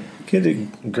 Sorry.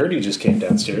 Gertie just came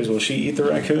downstairs. Will she eat the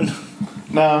raccoon?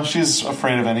 No, she's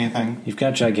afraid of anything. You've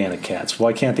got gigantic cats.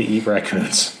 Why can't they eat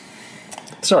raccoons?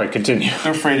 Sorry, continue.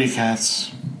 They're fraidy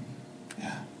cats.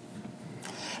 Yeah.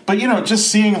 But, just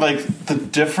seeing, like, the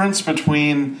difference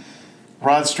between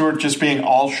Rod Stewart just being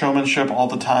all showmanship all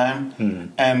the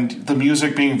time and the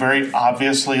music being very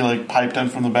obviously, like, piped in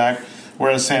from the back,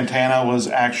 whereas Santana was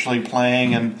actually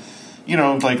playing and,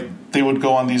 like, they would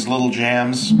go on these little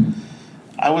jams.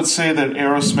 I would say that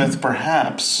Aerosmith,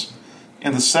 perhaps,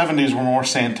 in the 70s were more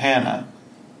Santana,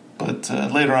 but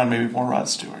later on maybe more Rod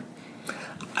Stewart.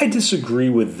 I disagree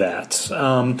with that.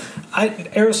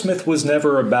 Aerosmith was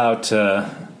never about...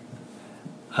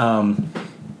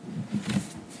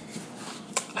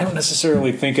 I don't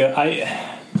necessarily think...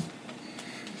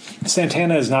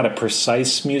 Santana is not a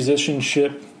precise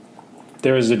musicianship.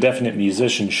 There is a definite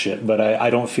musicianship, but I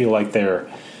don't feel like they're...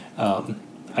 I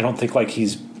don't think like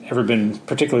he's ever been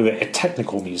particularly a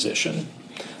technical musician.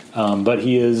 But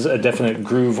he is a definite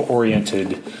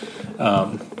groove-oriented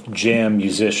jam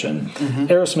musician.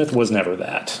 Aerosmith was never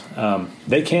that.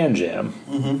 They can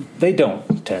jam. They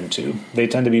don't tend to. They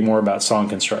tend to be more about song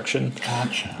construction.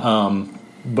 Gotcha.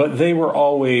 But they were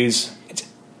always...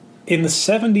 In the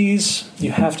 70s,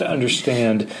 you have to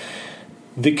understand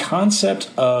the concept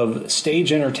of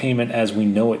stage entertainment as we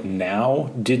know it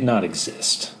now did not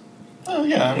exist. Oh,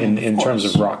 yeah. In terms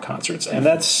of rock concerts. And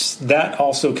that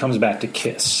also comes back to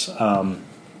Kiss.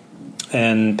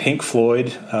 And Pink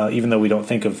Floyd, even though we don't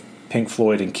think of Pink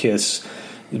Floyd and Kiss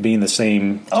being the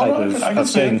same type of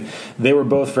thing, they were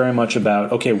both very much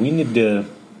about, okay, we need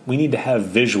to have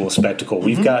visual spectacle.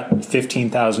 We've got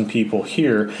 15,000 people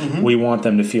here. We want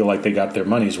them to feel like they got their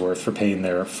money's worth for paying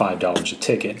their $5 a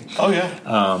ticket. Oh,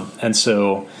 yeah. And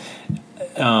so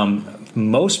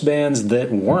most bands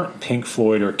that weren't Pink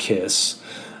Floyd or Kiss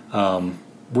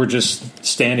were just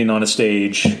standing on a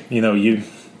stage.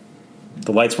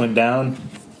 The lights went down,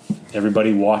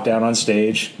 everybody walked out on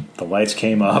stage, the lights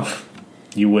came up,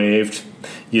 you waved,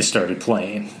 you started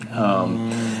playing.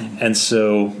 And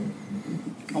so...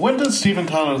 When did Steven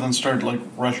Tyler then start, like,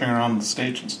 rushing around the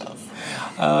stage and stuff?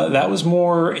 That was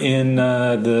more in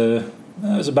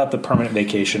it was about the Permanent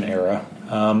Vacation era.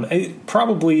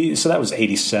 Probably, so that was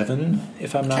 87,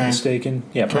 if I'm not mistaken.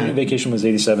 Yeah, Permanent Vacation was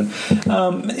 87.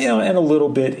 And a little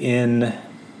bit in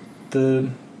the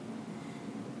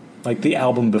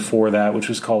album before that, which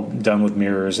was called Done with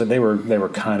Mirrors. They were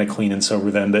kind of clean and sober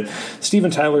then. But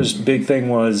Steven Tyler's big thing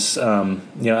was,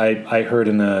 I heard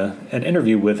in an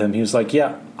interview with him, he was like,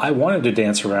 yeah, I wanted to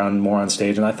dance around more on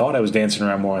stage, and I thought I was dancing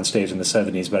around more on stage in the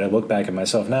 70s, but I look back at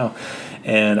myself now,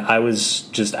 and I was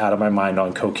just out of my mind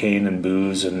on cocaine and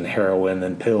booze and heroin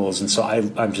and pills, and so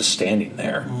I'm just standing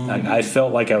there. I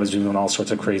felt like I was doing all sorts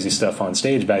of crazy stuff on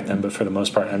stage back then, but for the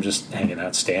most part, I'm just hanging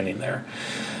out, standing there.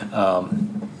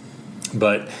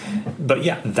 But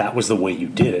yeah, that was the way you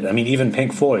did it. I mean, even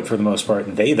Pink Floyd, for the most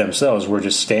part, they themselves were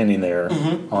just standing there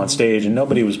on stage, and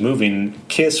nobody was moving.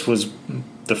 Kiss was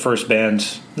the first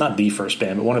band, not the first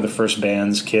band, but one of the first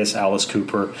bands, Kiss, Alice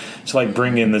Cooper, to like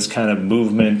bring in this kind of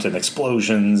movement and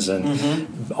explosions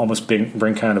and almost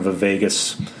bring kind of a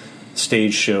Vegas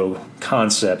stage show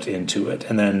concept into it.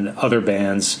 And then other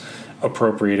bands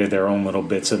appropriated their own little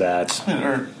bits of that.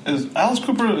 Is Alice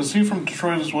Cooper, is he from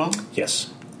Detroit as well?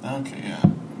 Yes. Okay, yeah.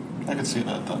 I can see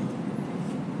that then.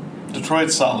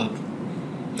 Detroit's solid.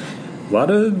 A lot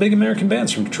of big American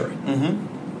bands from Detroit.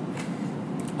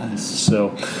 Nice.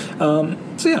 So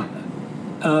yeah.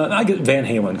 I get Van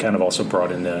Halen kind of also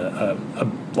brought in a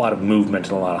lot of movement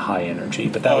and a lot of high energy,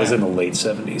 but that was in the late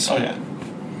 70s. Oh,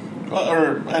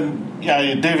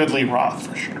 yeah. David Lee Roth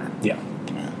for sure. Yeah.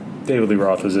 David Lee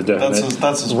Roth was a definite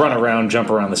that's his run vibe. Around, jump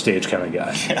around the stage kind of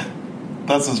guy. Yeah.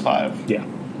 That's his vibe. Yeah.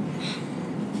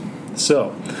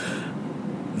 So,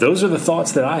 those are the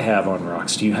thoughts that I have on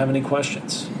Rocks. Do you have any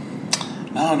questions?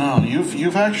 No.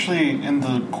 You've actually, in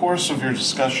the course of your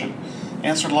discussion,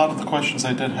 answered a lot of the questions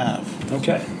I did have.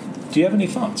 Okay. Do you have any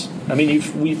thoughts? I mean,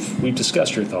 we've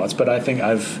discussed your thoughts, but I think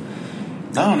as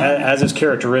is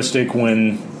characteristic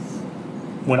when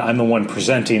I'm the one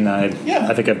presenting, I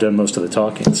think I've done most of the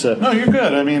talking. So no, you're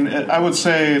good. I mean, I would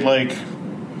say like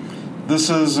this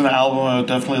is an album I would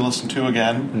definitely listen to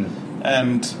again,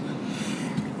 and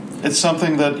it's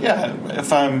something that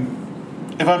if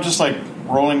I'm just like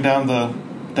rolling down the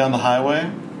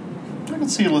highway, I can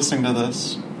see you listening to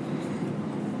this.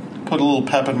 Put a little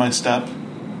pep in my step.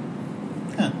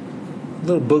 Yeah. A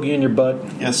little boogie in your butt.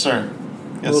 Yes, sir.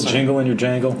 A little jingle in your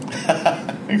jangle.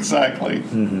 Exactly.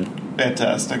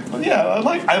 Fantastic. But yeah, I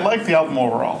like the album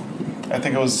overall. I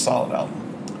think it was a solid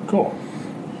album. Cool.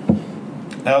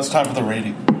 Now it's time for the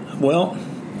rating. Well,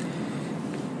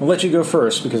 I'll let you go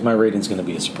first because my rating's going to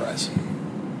be a surprise.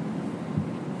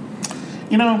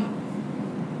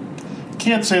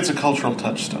 can't say it's a cultural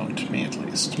touchstone to me, at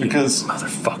least, You because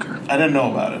motherfucker. I didn't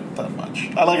know about it that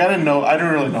much. I didn't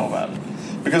really know about it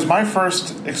because my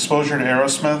first exposure to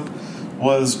Aerosmith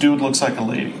was "Dude Looks Like a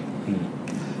Lady,"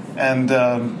 and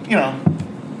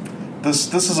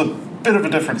this is a bit of a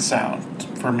different sound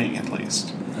for me, at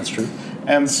least. That's true.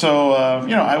 And so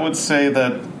I would say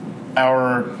that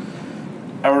our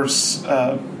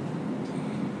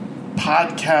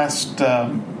podcast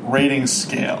rating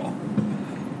scale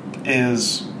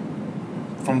is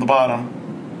from the bottom.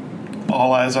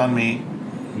 All Eyes on Me.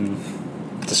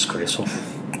 Disgraceful.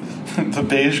 The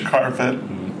Beige Carpet.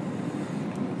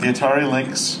 The Atari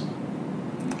Lynx.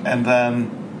 And then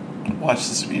Watch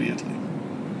This Immediately.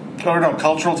 Or no,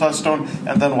 Cultural Touchstone,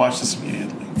 and then Watch This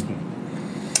Immediately.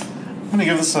 I'm going to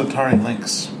give this an Atari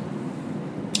Lynx.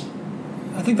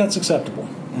 I think that's acceptable.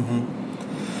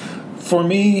 For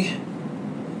me,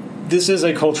 this is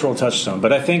a cultural touchstone,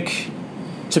 but I think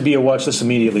to be a Watch This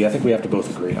Immediately, I think we have to both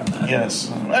agree on that. Yes.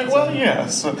 Well,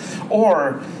 yes.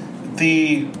 Or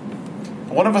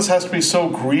one of us has to be so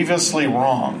grievously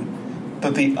wrong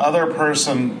that the other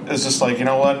person is just like, you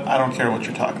know what? I don't care what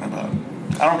you're talking about.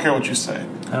 I don't care what you say.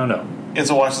 I don't know. It's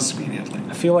a Watch This Immediately.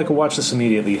 I feel like a Watch This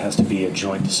Immediately has to be a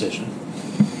joint decision.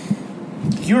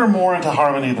 You're more into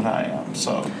harmony than I am,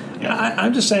 so... Yeah.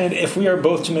 I'm just saying, if we are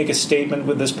both to make a statement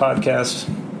with this podcast...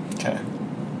 Okay.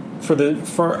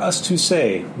 For us to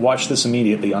say, watch this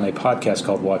immediately on a podcast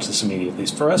called Watch This Immediately,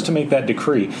 for us to make that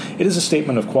decree, it is a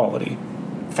statement of quality.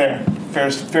 Fair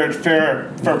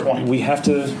point. We have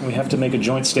to make a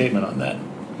joint statement on that.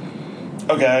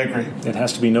 Okay, I agree. It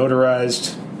has to be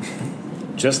notarized,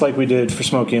 just like we did for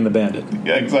Smokey and the Bandit.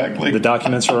 Yeah, exactly. The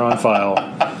documents are on file,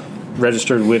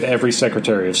 registered with every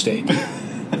Secretary of State.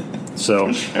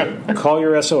 So, call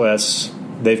your SOS.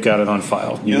 They've got it on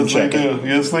file. You yes, can check they do. it.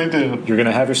 Yes, they do. You're going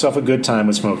to have yourself a good time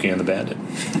with Smokey and the Bandit.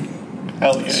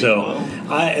 Hell yeah. So,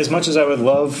 as much as I would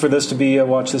love for this to be a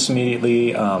Watch This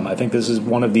Immediately, I think this is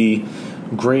one of the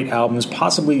great albums,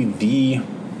 possibly the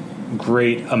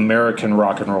great American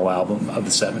rock and roll album of the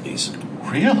 70s.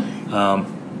 Really?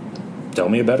 Tell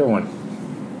me a better one.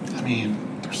 I mean,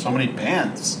 there's so many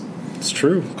bands. It's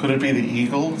true. Could it be the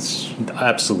Eagles?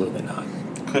 Absolutely not.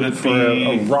 Could it For be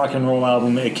a rock and roll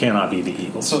album? It cannot be the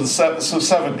Eagles. So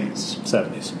 70s.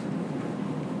 70s.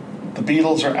 The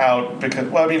Beatles are out because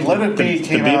Let It Be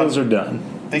came out. The Beatles are done.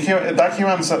 That came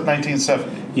out in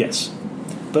 1970. Yes,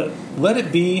 but Let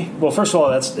It Be. Well, first of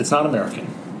all, it's not American.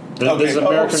 There's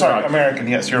American rock. American.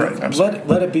 Yes, you're right. I'm sorry.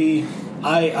 Let It Be.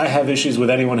 I have issues with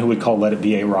anyone who would call Let It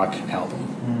Be a rock album.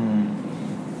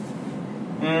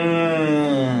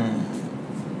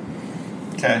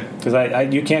 Okay.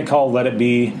 Because you can't call Let It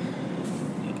Be.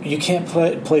 You can't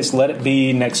place Let It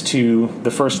Be next to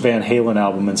the first Van Halen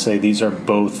album and say these are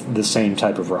both the same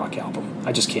type of rock album.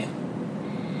 I just can't.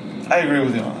 I agree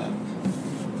with you on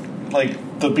that.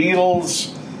 Like, the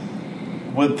Beatles,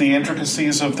 with the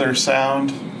intricacies of their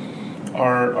sound,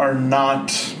 are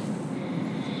not...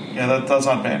 Yeah, that's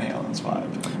not Van Halen's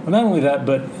vibe. Well, not only that,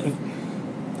 but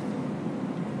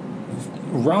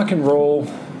rock and roll,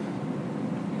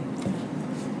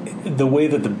 the way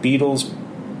that the Beatles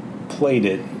played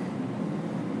it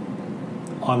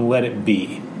on Let It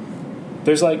Be,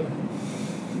 there's like...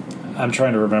 I'm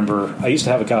trying to remember. I used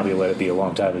to have a copy of Let It Be a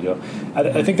long time ago.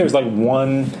 I think there's like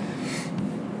one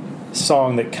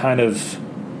song that kind of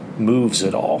moves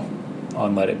it all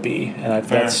on Let It Be, and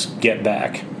that's Get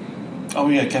Back. Oh,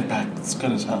 yeah, Get Back. It's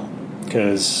good as hell.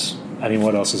 Because,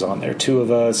 what else is on there? Two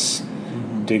of Us,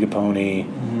 Dig a Pony,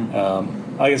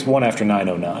 I guess One After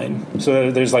 909.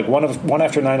 So there's like One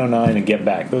After 909 and Get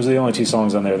Back. Those are the only two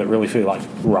songs on there that really feel like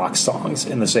rock songs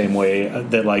in the same way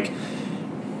that like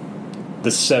the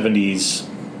 70s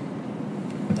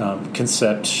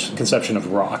conception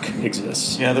of rock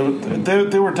exists. Yeah,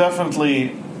 they were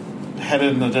definitely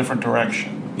headed in a different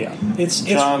direction. Yeah, it's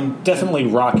definitely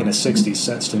rock in a 60s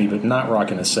sense to me, but not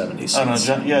rock in a 70s sense.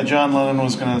 I don't know. John Lennon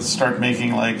was going to start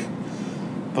making like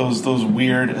those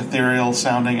weird ethereal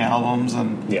sounding albums,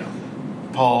 and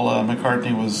Paul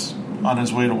McCartney was on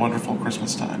his way to Wonderful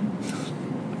Christmas Time.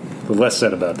 The less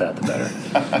said about that, the better.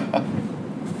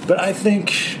 But I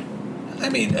think...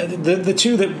 the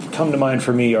two that come to mind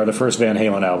for me are the first Van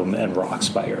Halen album and Rocks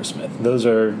by Aerosmith. Those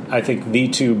are, I think, the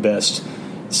two best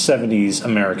 70s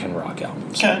American rock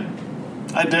albums. Okay.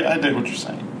 I dig what you're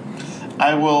saying.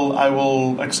 I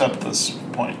will accept this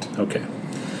point. Okay.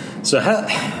 So how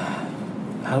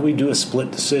do we do a split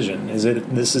decision?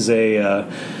 This is a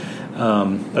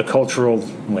cultural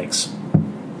links.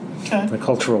 Okay. A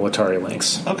cultural Atari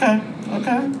links. Okay.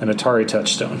 An Atari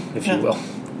touchstone, if you will.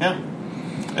 Yeah.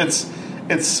 It's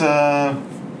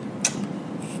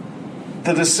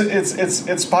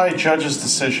it's by a judge's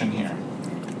decision here,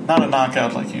 not a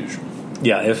knockout like usual.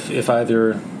 Yeah, if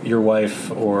either your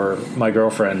wife or my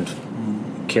girlfriend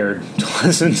cared to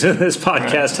listen to this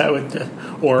podcast, I would,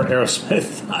 or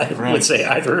Aerosmith, I would say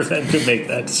either of them could make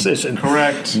that decision.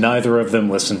 Correct. Neither of them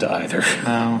listened to either.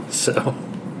 No. So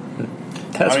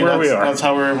that's where we are. That's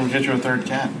how we're able to get you a third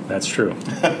cat. That's true.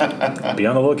 Be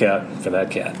on the lookout for that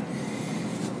cat.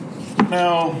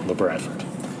 Now, The Bradford.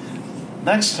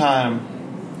 next time,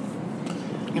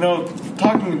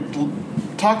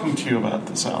 talking to you about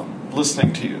this album,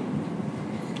 listening to you,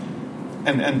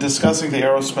 and discussing the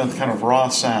Aerosmith kind of raw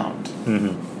sound.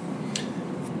 Mm-hmm.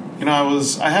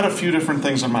 I had a few different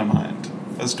things on my mind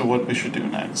as to what we should do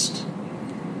next,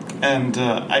 and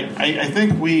I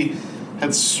think we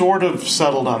had sort of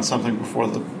settled on something before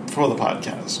the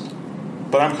podcast,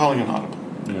 but I'm calling an audible.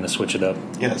 You're going to switch it up?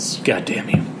 Yes. God damn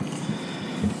you.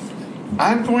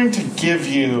 I'm going to give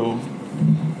you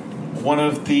one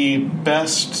of the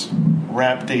best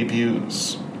rap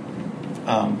debuts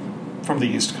from the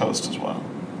East Coast as well.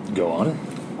 Go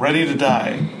on. Ready to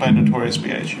Die by Notorious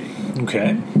B.I.G.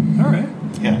 Okay. All right.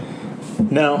 Yeah.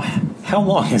 Now, how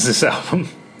long is this album?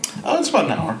 Oh, it's about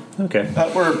an hour. Okay.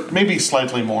 Or maybe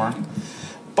slightly more.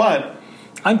 But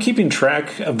I'm keeping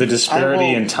track of the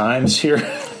disparity in times here.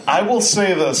 I will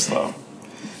say this, though.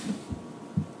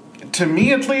 To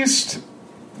me, at least,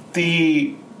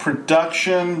 the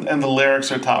production and the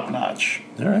lyrics are top-notch.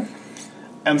 All right.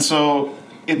 And so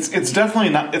it's definitely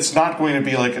not. It's not going to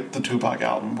be like the Tupac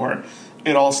album where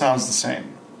it all sounds the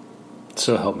same.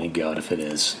 So help me God if it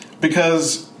is.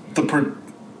 Because the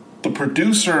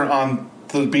producer on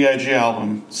the B.I.G.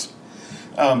 albums,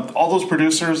 all those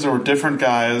producers, there were different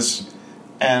guys,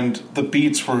 and the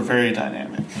beats were very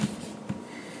dynamic.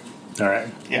 All right.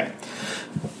 Yeah.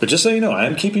 But just so you know, I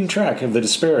am keeping track of the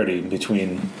disparity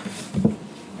between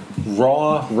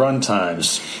raw run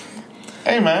times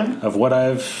Hey, man. of what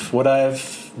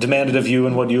I've demanded of you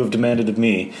and what you have demanded of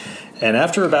me. And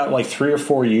after about like 3 or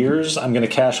 4 years, I'm going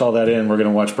to cash all that in. We're going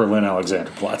to watch Berlin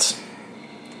Alexanderplatz.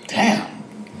 Damn.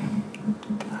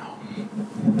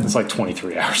 It's like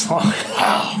 23 hours long.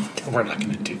 Wow. We're not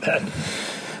going to do that.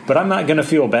 But I'm not going to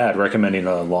feel bad recommending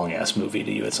a long-ass movie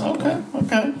to you at some point.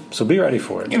 Okay. So be ready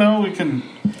for it. We can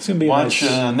It's gonna be watch a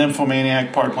nice...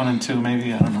 Nymphomaniac Part 1 and 2,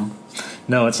 maybe. I don't know.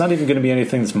 No, it's not even going to be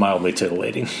anything that's mildly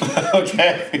titillating.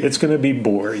 Okay. It's going to be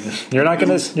boring. You're not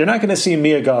going to see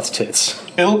Mia Goth's tits.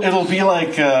 It'll be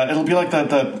like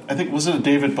that. I think, was it a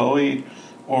David Bowie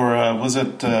or was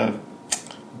it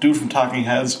dude from Talking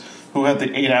Heads who had the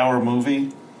 8-hour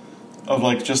movie of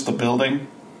like just the building?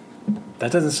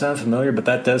 That doesn't sound familiar, but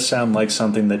that does sound like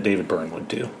something that David Byrne would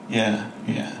do. Yeah.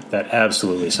 That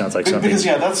absolutely sounds like something. Because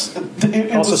that's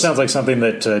it also was, sounds like something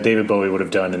that David Bowie would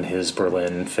have done in his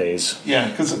Berlin phase. Yeah,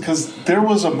 because there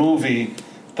was a movie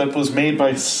that was made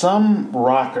by some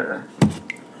rocker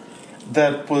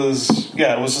that was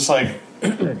it was just like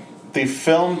they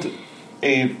filmed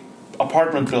a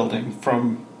apartment building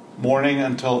from morning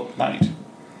until night,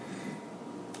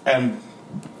 and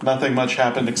nothing much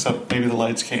happened except maybe the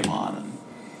lights came on and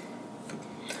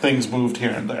things moved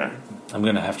here and there. I'm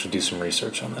going to have to do some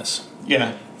research on this.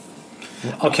 Yeah.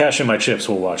 I'll cash in my chips.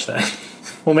 We'll watch that.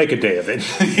 We'll make a day of it.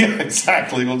 Yeah,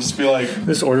 exactly. We'll just be like...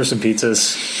 Just order some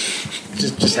pizzas.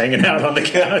 Just hanging out on the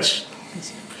couch.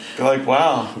 Be like,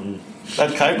 wow,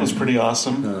 that kite was pretty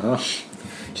awesome. Uh-huh.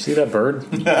 Did you see that bird?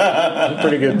 That's a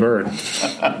pretty good bird.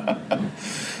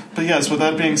 But yes, with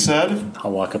that being said...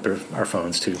 I'll lock up our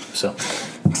phones too, so...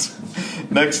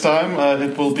 Next time,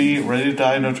 it will be Ready to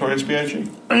Die, Notorious B.I.G.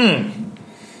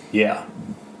 Yeah.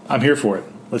 I'm here for it.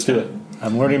 Let's do it.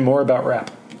 I'm learning more about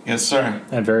rap. Yes, sir.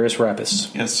 And various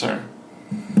rapists. Yes, sir.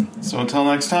 So until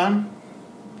next time...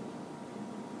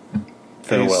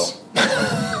 Farewell.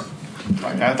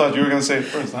 I thought you were going to say it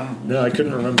first. I don't know. No, I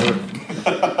couldn't remember.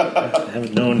 I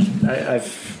haven't known.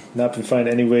 I've not been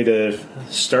finding any way to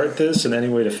start this and any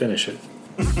way to finish it.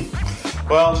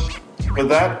 Well, with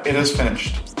that, it is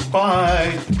finished.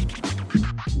 Bye.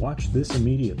 Watch this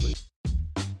immediately.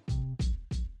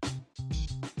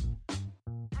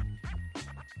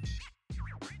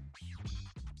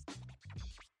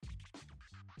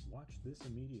 Watch this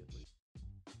immediately.